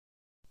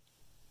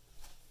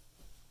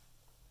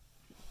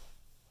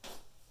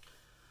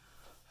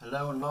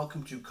Hello and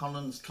welcome to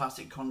Conlan's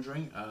Classic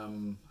Conjuring,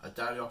 a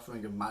daily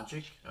offering of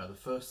magic. The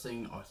first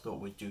thing I thought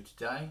we'd do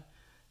today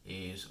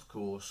is, of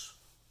course,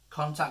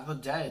 contact the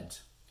dead.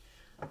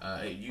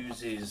 It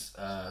uses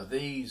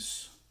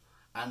these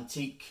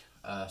antique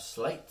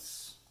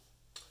slates.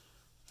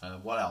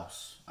 What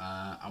else?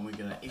 And we're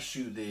going to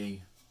issue the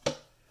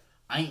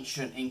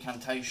ancient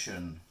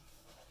incantation.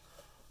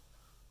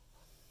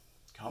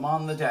 Come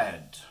on the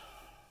dead.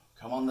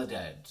 Come on the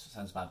dead.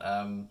 Sounds bad.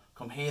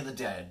 Come hear the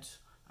dead.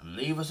 And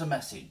leave us a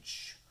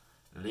message.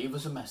 Leave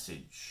us a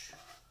message.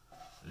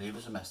 Leave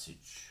us a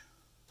message.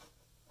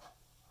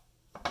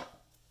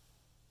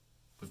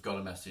 We've got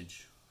a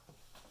message.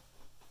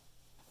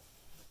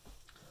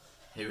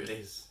 Here it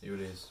is. Here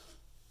it is.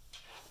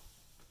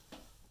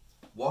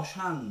 Wash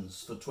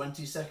hands for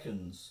 20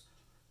 seconds.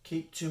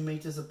 Keep 2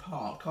 meters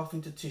apart. Cough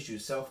into tissue.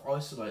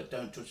 Self-isolate.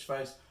 Don't touch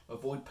face.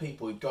 Avoid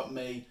people. You've got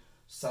me.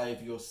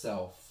 Save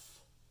yourself.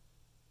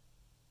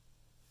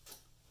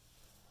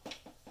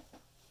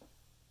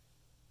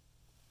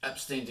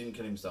 Epstein didn't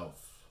kill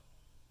himself.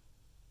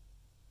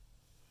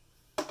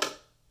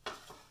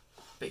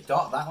 Bit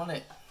dark that, wasn't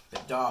it?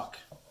 Bit dark.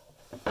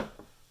 But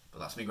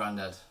that's me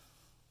granddad.